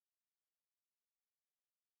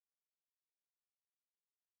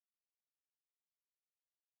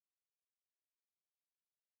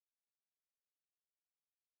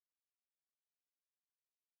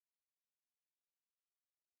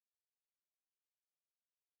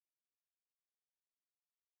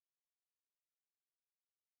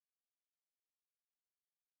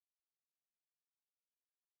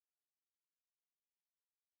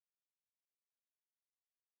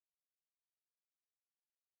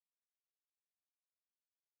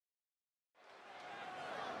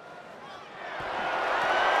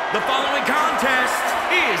The following contest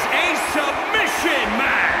is a submission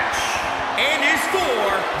match and is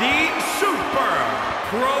for the Super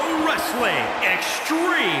Pro Wrestling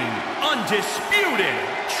Extreme Undisputed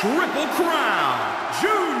Triple Crown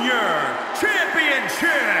Junior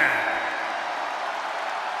Championship.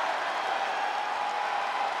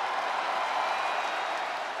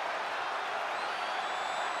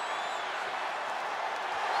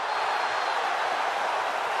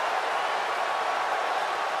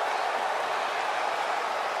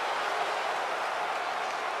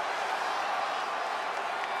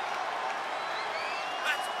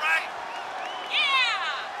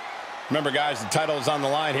 Remember, guys, the title is on the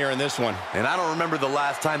line here in this one. And I don't remember the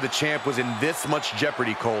last time the champ was in this much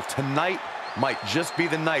jeopardy, Cole. Tonight might just be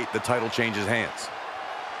the night the title changes hands.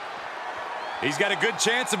 He's got a good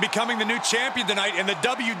chance of becoming the new champion tonight, and the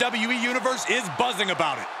WWE Universe is buzzing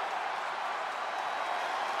about it.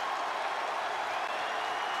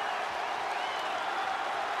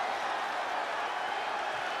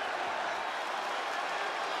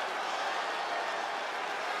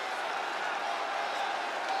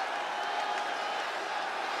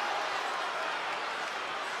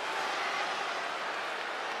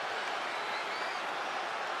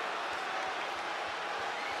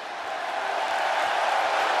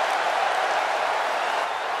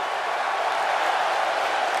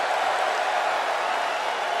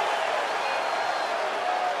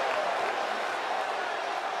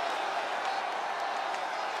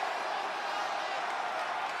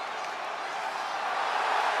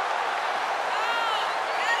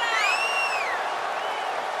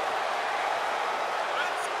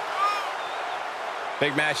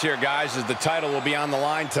 Big match here, guys, as the title will be on the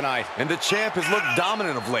line tonight. And the champ has looked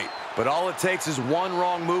dominant of late, but all it takes is one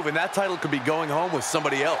wrong move, and that title could be going home with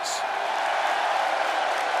somebody else.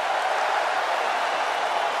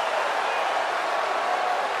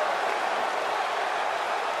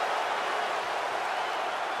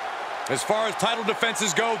 As far as title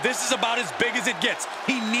defenses go, this is about as big as it gets.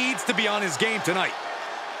 He needs to be on his game tonight.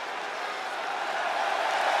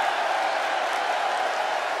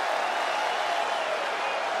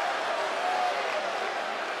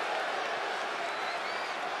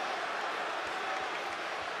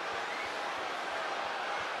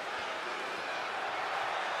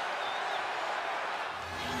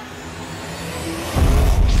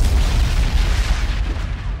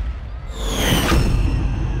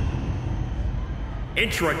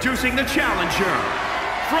 Introducing the challenger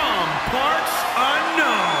from parts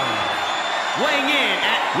unknown, weighing in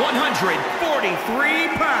at 143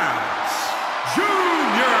 pounds,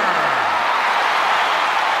 Junior.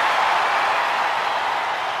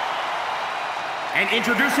 And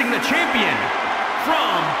introducing the champion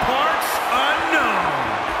from parts unknown,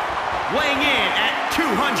 weighing in at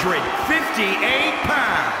 258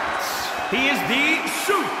 pounds. He is the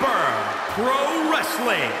Super Pro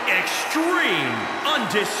Wrestling Extreme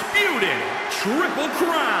Undisputed Triple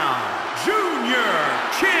Crown Junior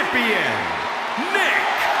Champion, Nick.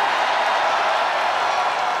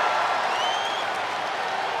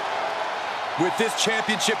 With this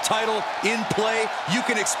championship title in play, you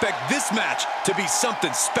can expect this match to be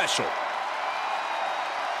something special.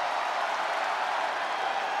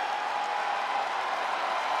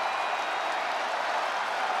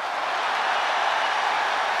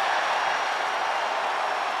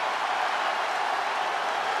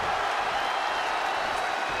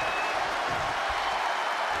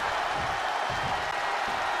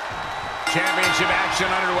 Championship action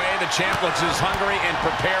underway. The champ looks as hungry and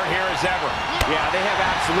prepared here as ever. Yeah, they have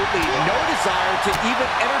absolutely no desire to even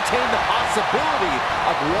entertain the possibility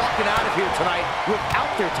of walking out of here tonight without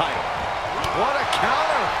their title. What a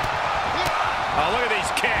counter! Oh, look at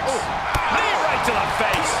these kicks. Knee right to the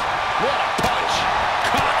face. What a punch.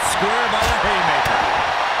 Caught square by the haymaker.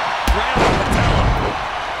 Right on the patella.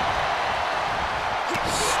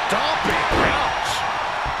 Stomping. Ouch.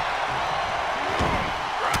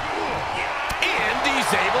 And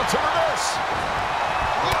he's able to reverse.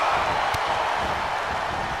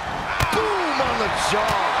 Boom on the jaw.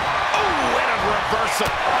 Oh, and a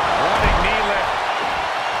reversal. Running knee lift.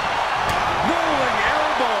 Rolling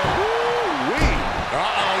elbow. Woo-wee.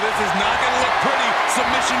 Uh-oh, this is not going to look pretty.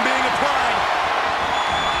 Submission being applied.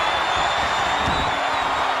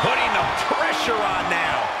 Putting the pressure on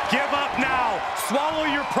now. Give up now. Swallow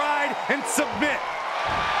your pride and submit.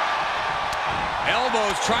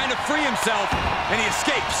 Elbows trying to free himself, and he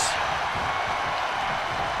escapes.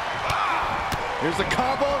 Here's a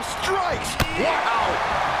combo of strikes. Wow.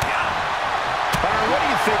 Byron, what do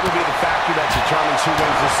you think will be the factor that determines who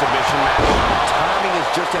wins this submission match? Timing is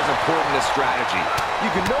just as important as strategy. You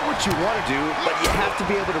can know what you want to do, but you have to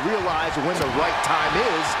be able to realize when the right time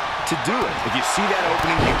is to do it. If you see that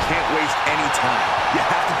opening, you can't waste any time. You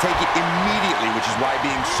have to take it immediately, which is why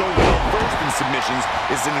being so well-versed in submissions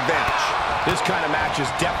is an advantage. This kind of match is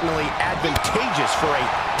definitely advantageous for a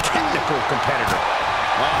technical competitor.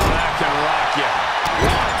 Oh, that can rock you.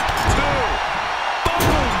 1, 2,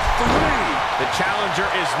 boom, 3. The challenger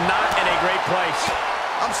is not in a great place.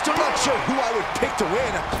 I'm still not sure who I would pick to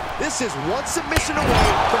win. This is one submission away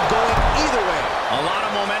from going either way. A lot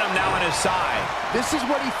of momentum now on his side. This is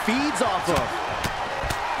what he feeds off of.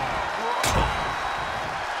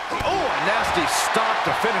 Oh, a nasty stop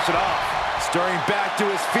to finish it off. Stirring back to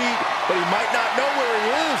his feet, but he might not know where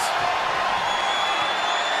he is.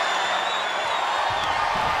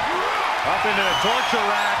 Up into the torture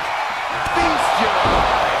rack. Feast your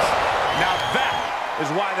eyes. Now that is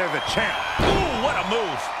why they're the champ. Ooh, what a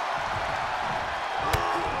move.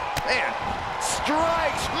 Man,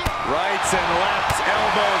 strikes. Rights and lefts,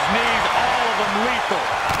 elbows, knees, all of them lethal.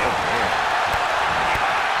 Oh, man.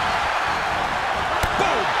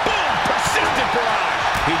 Boom, boom, persistent barrage.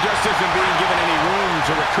 He just isn't being given any room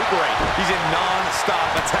to recuperate. He's in non-stop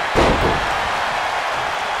attack.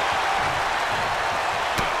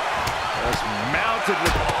 Just mounted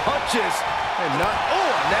with punches and not, oh,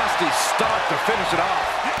 a nasty stop to finish it off.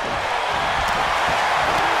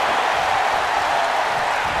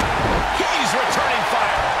 He's returning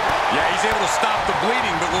fire. Yeah, he's able to stop the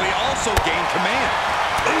bleeding, but will he also gain command?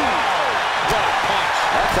 Ooh, what a punch.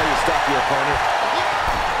 That's how you stop your opponent.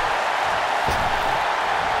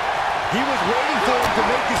 He was waiting for him to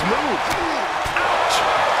make his move. Ouch!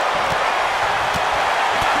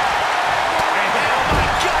 And oh my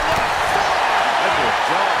God, what a fall! Good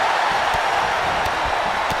job.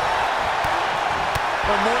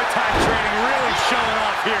 The Muay Thai training really showing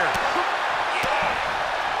off here.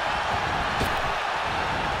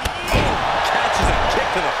 Catches a kick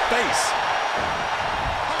to the face.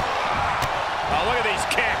 Oh, look at these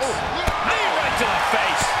kicks. Knee right to the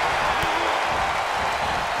face.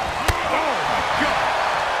 Oh, my God.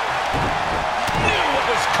 Knew what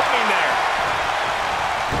was coming there.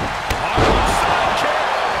 Hard side kick.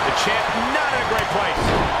 The champ not in a great place.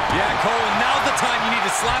 Yeah, Cole, and now's the time you need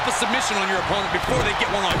to slap a submission on your opponent before they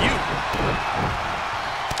get one on you.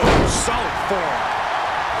 Oh, solid form.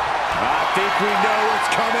 I think we know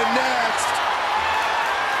what's coming next.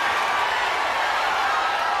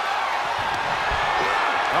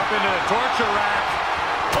 Up into the torture rack.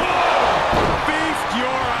 Oh, feast your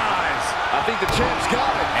eyes. I think the champ's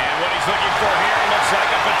got it. And what he's looking for here looks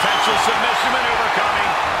like a potential submission maneuver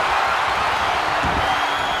coming.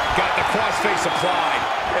 Got the crossface applied.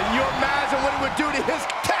 And you imagine what it would do to his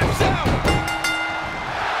taps out.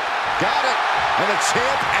 Got it. And the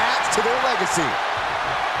champ adds to their legacy.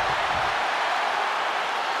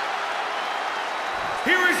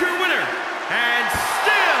 Here is your winner, and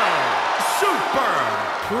still Super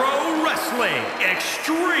Pro Wrestling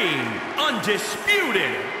Extreme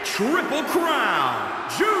Undisputed Triple Crown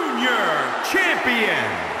Junior Champion,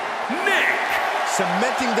 Nick.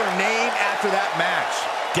 Cementing their name after that match.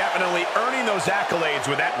 Definitely earning those accolades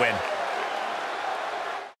with that win.